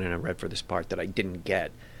so I went in and read for this part that I didn't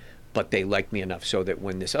get, but they liked me enough so that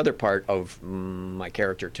when this other part of my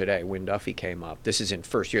character today, Wynn Duffy, came up, this is in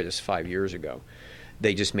first year, this is 5 years ago,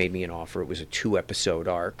 they just made me an offer. It was a 2-episode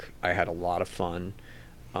arc. I had a lot of fun.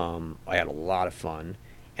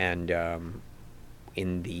 And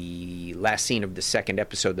in the last scene of the second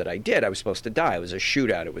episode that I did, I was supposed to die. It was a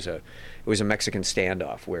shootout. It was a Mexican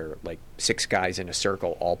standoff where like 6 guys in a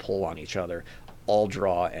circle all pull on each other, all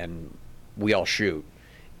draw, and we all shoot.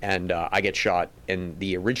 And I get shot. In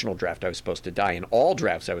the original draft, I was supposed to die. In all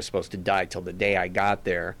drafts, I was supposed to die till the day I got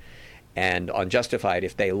there. And on Justified,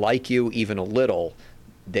 if they like you even a little,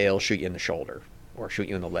 they'll shoot you in the shoulder or shoot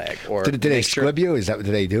you in the leg. Or did they squib you? Is that what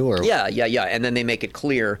they do? Or? Yeah. And then they make it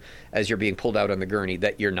clear as you're being pulled out on the gurney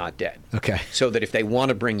that you're not dead. Okay. So that if they want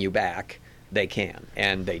to bring you back, they can,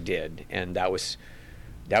 and they did. And that was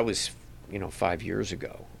 5 years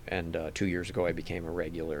ago. And 2 years ago, I became a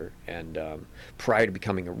regular. And prior to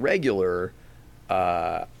becoming a regular,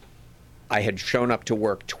 I had shown up to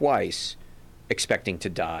work twice, expecting to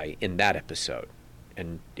die in that episode,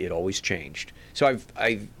 and it always changed. So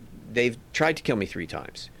they've tried to kill me 3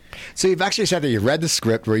 times. So you've actually said that you read the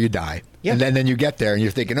script where you die, yeah. And then you get there and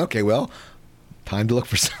you're thinking, okay, well, time to look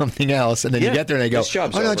for something else. And then you get there and they go, oh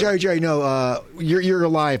no, over. Jerry, no, you're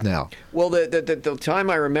alive now. Well, the time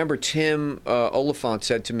I remember, Tim Oliphant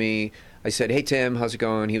said to me, I said, hey, Tim, how's it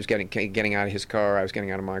going? He was getting out of his car. I was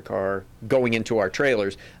getting out of my car, going into our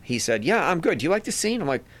trailers. He said, yeah, I'm good. Do you like the scene? I'm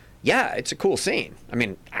like, yeah, it's a cool scene. I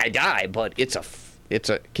mean, I die, but it's a.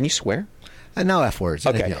 Can you swear? No F words.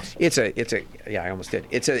 Okay. Yeah, I almost did.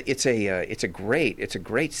 It's a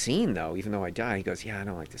great scene though. Even though I die, he goes, yeah, I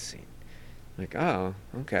don't like this scene. I'm like, oh,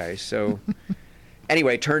 okay. So,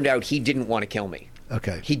 anyway, it turned out he didn't want to kill me.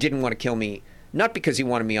 Okay. He didn't want to kill me, not because he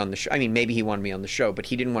wanted me on the show. I mean, maybe he wanted me on the show, but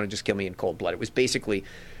he didn't want to just kill me in cold blood. It was basically,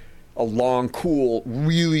 a long, cool,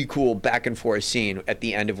 really cool back and forth scene at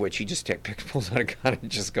the end of which he just pulls out a gun and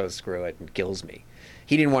just goes, screw it, and kills me.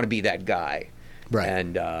 He didn't want to be that guy. Right.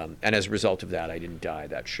 And as a result of that, I didn't die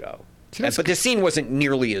that show. See, that's But the scene wasn't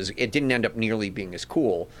nearly as, it didn't end up nearly being as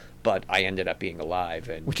cool, but I ended up being alive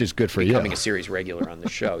and Which is good for you. becoming a series regular on the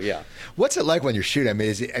show, yeah. What's it like when you're shooting?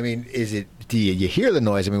 Do you hear the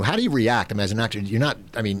noise? I mean, how do you react? I mean, as an actor, you're not,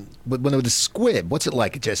 when with the squib, what's it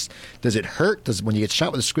like? Does it hurt? When you get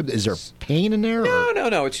shot with a squib, is there pain in there?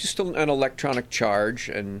 No. It's just an electronic charge,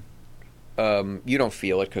 and you don't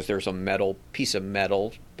feel it because there's a piece of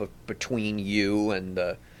metal between you and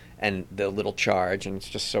the little charge, and it's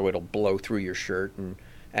just so it'll blow through your shirt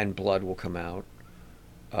and blood will come out.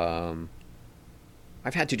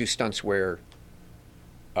 I've had to do stunts where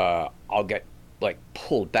I'll get like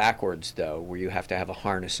pulled backwards though, where you have to have a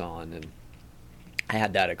harness on, and I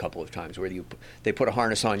had that a couple of times where they put a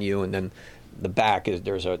harness on you, and then the back is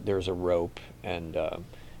there's a rope, and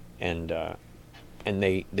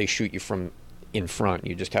they shoot you from in front.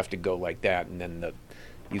 You just have to go like that, and then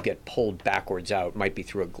you get pulled backwards out. Might be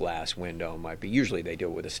through a glass window. Might be. Usually they do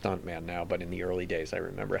it with a stuntman now, but in the early days, I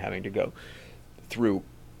remember having to go through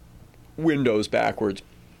windows backwards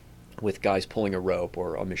with guys pulling a rope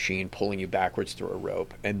or a machine pulling you backwards through a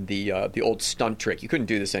rope. And the old stunt trick, you couldn't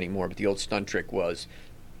do this anymore, but the old stunt trick was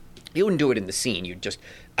you wouldn't do it in the scene. You'd just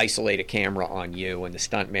isolate a camera on you, and the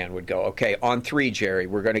stuntman would go, "Okay, on 3, Jerry,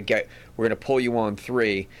 we're gonna pull you on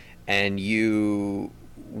 3," and you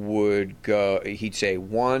would go. He'd say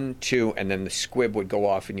 1, 2, and then the squib would go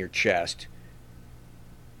off in your chest,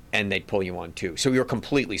 and they'd pull you on 2. So you were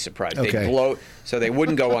completely surprised. Okay. They'd blow, so they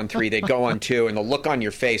wouldn't go on 3. They'd go on 2, and the look on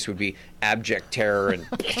your face would be abject terror,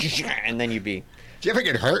 and then you'd be. Do you ever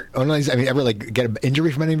get hurt? Ever like get an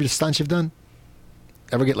injury from any of the stunts you've done?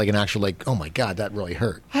 Ever get like an actual oh my God, that really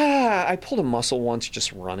hurt? I pulled a muscle once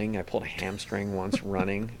just running. I pulled a hamstring once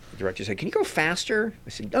running. The director said, "Can you go faster?" I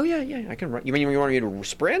said, "Oh yeah, I can run." You mean you want me to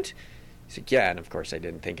sprint? He said, "Yeah," and of course I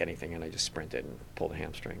didn't think anything, and I just sprinted and pulled a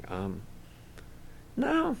hamstring.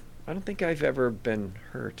 No, I don't think I've ever been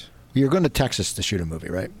hurt. You're going to Texas to shoot a movie,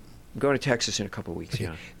 right? I'm going to Texas in a couple of weeks, Okay.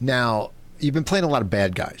 yeah. Now, you've been playing a lot of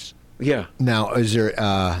bad guys. Yeah. Now, is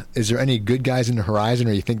there any good guys in the horizon,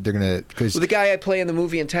 or you think they're going to? Well, the guy I play in the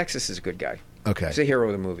movie in Texas is a good guy. Okay. He's a hero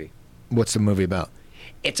of the movie. What's the movie about?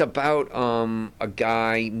 It's about a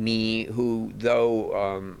guy, me, who though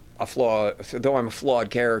I'm a flawed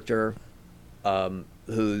character,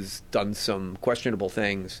 who's done some questionable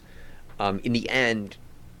things, in the end,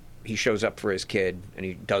 he shows up for his kid and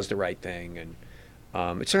he does the right thing, and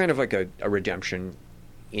it's kind of like a redemption,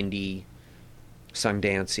 indie,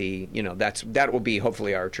 Sundancey. That will be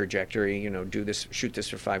hopefully our trajectory. Shoot this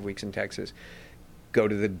for 5 weeks in Texas. Go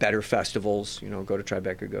to the better festivals, go to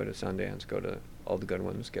Tribeca, go to Sundance, go to all the good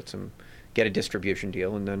ones, get a distribution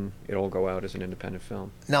deal, and then it'll go out as an independent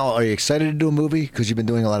film. Now, are you excited to do a movie? Because you've been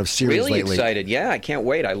doing a lot of series really lately. Excited, yeah, I can't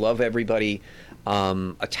wait. I love everybody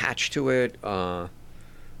attached to it. I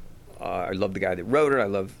love the guy that wrote it. I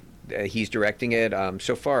love he's directing it.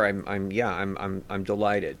 So far, I'm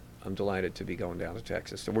delighted. I'm delighted to be going down to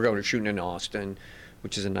Texas. So we're going to shooting in Austin,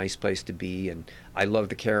 which is a nice place to be, and I love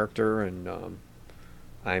the character, and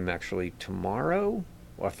I'm actually tomorrow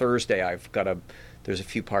or Thursday. There's a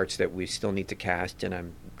few parts that we still need to cast, and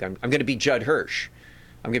I'm going to be Judd Hirsch.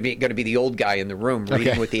 I'm going to be the old guy in the room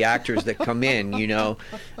reading with the actors that come in, and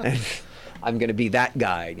I'm going to be that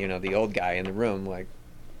guy, the old guy in the room, like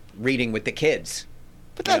reading with the kids.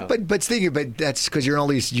 But that's because you're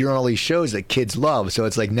on all these shows that kids love. So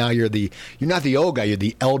it's like now you're not the old guy, you're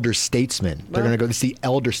the elder statesman. They're going to go. This is the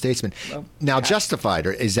elder statesman. Now, Justified,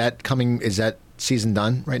 is that coming? Is that season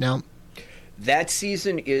done right now? That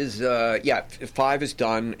season is 5 is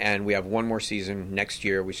done, and we have one more season next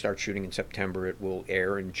year. We start shooting in September. It will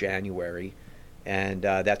air in January, and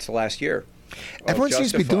that's the last year. Everyone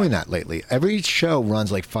seems to be doing that lately. Every show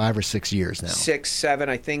runs like 5 or 6 years now. 6, 7,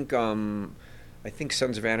 I think. I think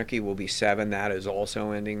Sons of Anarchy will be 7. That is also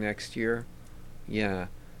ending next year. Yeah.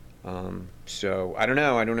 So I don't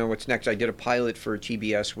know. I don't know what's next. I did a pilot for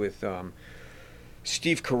TBS with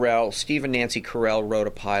Steve Carell. Steve and Nancy Carell wrote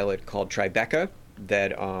a pilot called Tribeca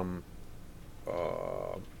that, oh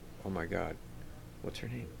my God, what's her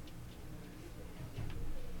name?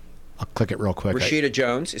 I'll click it real quick. Rashida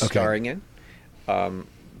Jones is starring in. The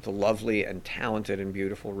lovely and talented and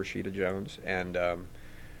beautiful Rashida Jones.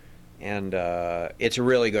 And it's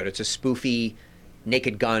really good. It's a spoofy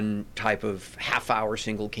Naked Gun type of half-hour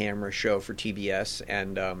single-camera show for TBS,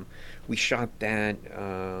 and we shot that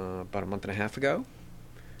about a month and a half ago,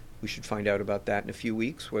 We should find out about that in a few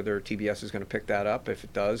weeks, whether TBS is going to pick that up. If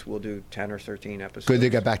it does, we'll do 10 or 13 episodes. Good they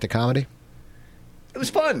got back to comedy? It was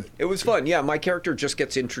fun. It was fun. Yeah, my character just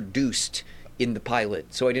gets introduced in the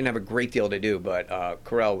pilot, so I didn't have a great deal to do, but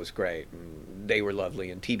Carell was great, and they were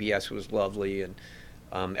lovely, and TBS was lovely, and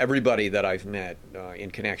everybody that I've met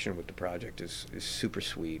in connection with the project is super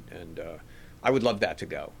sweet, and I would love that to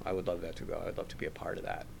go. I'd love to be a part of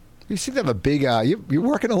that. You seem to have a big, you're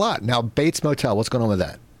working a lot. Now, Bates Motel, what's going on with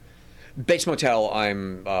that? Bates Motel,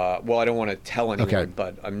 I'm, I don't want to tell anyone, Okay.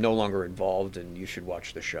 but I'm no longer involved, and you should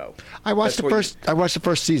watch the show. I watched That's I watched the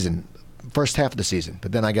first season, first half of the season,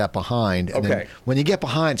 but then I got behind. And then Okay. when you get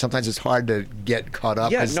behind, sometimes it's hard to get caught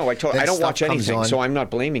up. Yeah, 'cause no, I then don't stuff watch comes anything, on. so I'm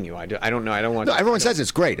not blaming you. I don't know. I don't want. No, everyone says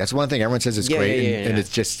it's great. That's one thing. Everyone says it's Yeah, great, yeah, and yeah. it's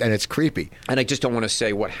just and it's creepy. And I just don't want to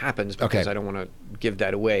say what happens because Okay. I don't want to give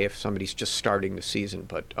that away if somebody's just starting the season.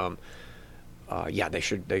 But yeah, they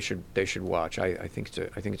should watch. I think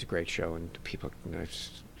it's a great show, and people.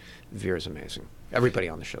 Vera's amazing. Everybody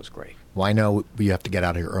on the show is great. Well, I know you have to get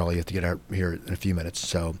out of here early. You have to get out here in a few minutes,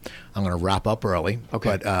 so I'm going to wrap up early.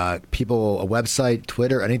 Okay. But people, a website,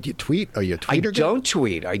 Twitter. Do you tweet? Are you a I tweeter? don't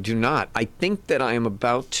tweet. I do not. I think that I am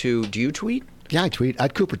about to. Do you tweet? Yeah, I tweet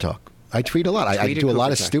at Cooper Talk. I tweet a lot. I Tweet at do a lot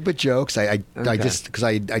Cooper of Talk. stupid jokes. I Okay. just because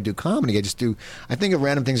I do comedy. I think of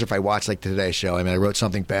random things. If I watch like the Today Show, I mean, I wrote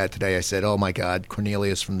something bad today. I said, "Oh my God,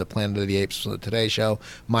 Cornelius from the Planet of the Apes from the Today Show."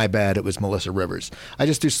 My bad. It was Melissa Rivers. I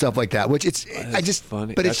just do stuff like that, which I just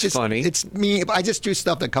funny. But That's it's just funny. It's me. I just do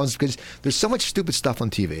stuff that comes because there's so much stupid stuff on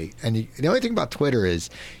TV, and the only thing about Twitter is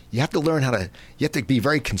you have to learn you have to be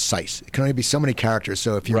very concise. It can only be so many characters.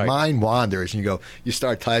 So if your Right. mind wanders and you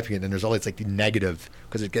start typing it, and there's always like the negative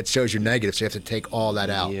because shows you negative, so you have to take all that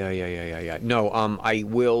out. Yeah. No, I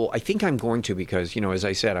will. I think I'm going to because as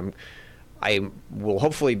I said, I will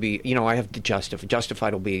hopefully be. I have the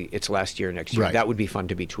Justified will be its last year next year. Right. That would be fun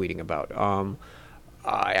to be tweeting about.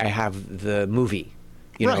 I have the movie.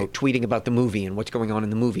 Right. Tweeting about the movie and what's going on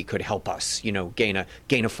in the movie could help us, gain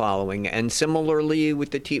a following. And similarly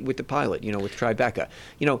with the pilot, with Tribeca,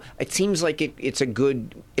 it seems like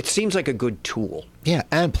it seems like a good tool. Yeah,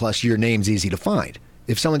 and plus your name's easy to find.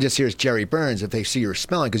 If someone just hears Jerry Burns, if they see your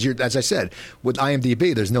spelling, because as I said, with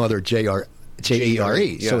IMDb, there's no other Jere, so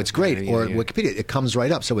Yeah, it's great. yeah, Or yeah. Wikipedia, it comes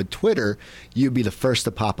right up. So with Twitter, you'd be the first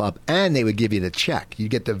to pop up, and they would give you the check. You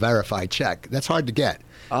get the verified check. That's hard to get.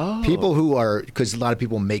 Oh. People because a lot of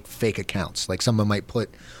people make fake accounts. Like someone might put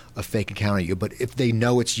a fake account on you, but if they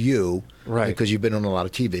know it's you, Right. because you've been on a lot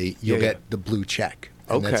of TV, you'll Yeah, yeah. get the blue check.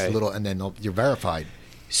 And that's Okay. and then you're verified.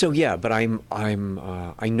 So yeah, but I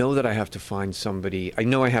know that I have to find somebody. I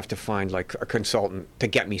know I have to find like a consultant to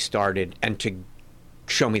get me started and to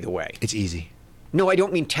show me the way. It's easy. No, I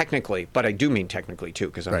don't mean technically, but I do mean technically too,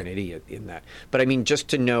 because I'm Right. an idiot in that. But I mean just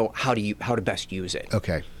to know how to best use it.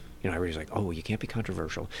 Okay. Everybody's like, oh, you can't be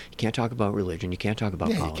controversial. You can't talk about religion. You can't talk about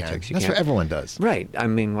Yeah, you politics. can. That's what everyone does. Right. I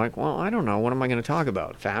mean, like, well, I don't know. What am I going to talk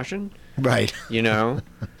about? Fashion? Right.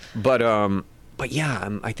 But yeah,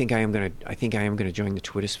 I think I am going to join the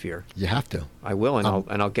Twitter sphere. You have to. I will, and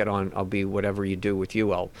I'll get on. I'll be whatever you do with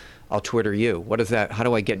you. I'll Twitter you. What is that? How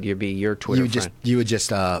do I get you to be your Twitter friend? You would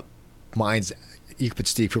just mine's. You could put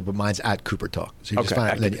Steve Cooper. Mine's at Cooper Talk. So you just Okay,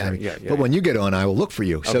 find out. at Cooper, yeah, but when yeah. you get on, I will look for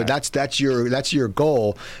you. So Okay. that's your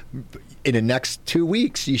goal. In the next 2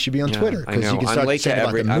 weeks, you should be on Yeah, Twitter I know. you can I'm start late saying to about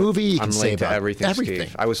every. the movie. You I'm can say late to about everything, everything.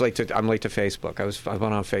 Steve. I'm late to Facebook. I've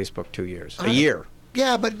been on Facebook 2 years. A year.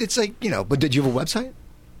 Yeah, but it's like But did you have a website?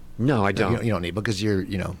 No, I don't. You don't need because you're.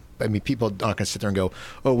 I mean, people aren't going to sit there and go,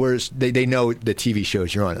 "Oh, where's?" They know the TV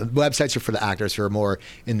shows you're on. Websites are for the actors who are more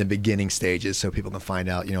in the beginning stages, so people can find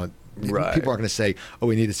out. Right. People aren't going to say, "Oh,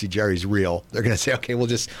 we need to see Jerry's reel." They're going to say, "Okay, we'll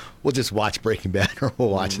just watch Breaking Bad or we'll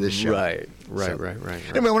watch this show." Right. So- Right.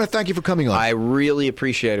 Anyway, I want to thank you for coming on. I really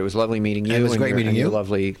appreciate it. It was lovely meeting you. It was great your, meeting and you. Your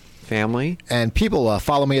lovely family. And people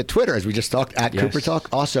follow me at Twitter, as we just talked, at Yes. Cooper Talk.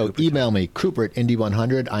 Also, Cooper email me, Cooper at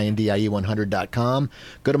Indy100, INDIE100.com.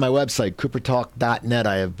 Go to my website, coopertalk.net.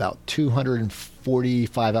 I have about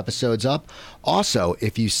 245 episodes up. Also,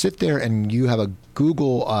 if you sit there and you have a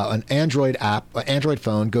Google, an Android app, an Android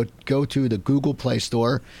phone, go to the Google Play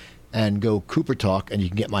Store and go Cooper Talk, and you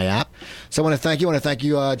can get my app. So I want to thank you. I want to thank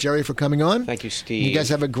you, Jerry, for coming on. Thank you, Steve. You guys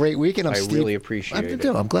have a great weekend. I Steve. really appreciate it.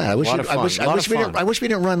 I'm glad. I wish A lot of fun. I wish A lot we of didn't. fun. I wish we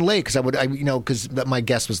didn't run late because my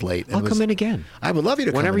guest was late. and I'll it was- come in again. I would love you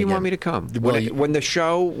to come Whenever in you want again. me to come. Well,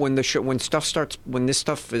 When stuff starts, when this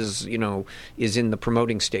stuff is in the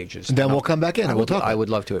promoting stages, then we'll come back in and we'll talk. I would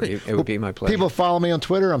love to. Great. It would be my pleasure. People follow me on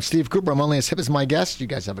Twitter. I'm Steve Cooper. I'm only as hip as my guest. You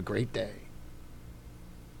guys have a great day.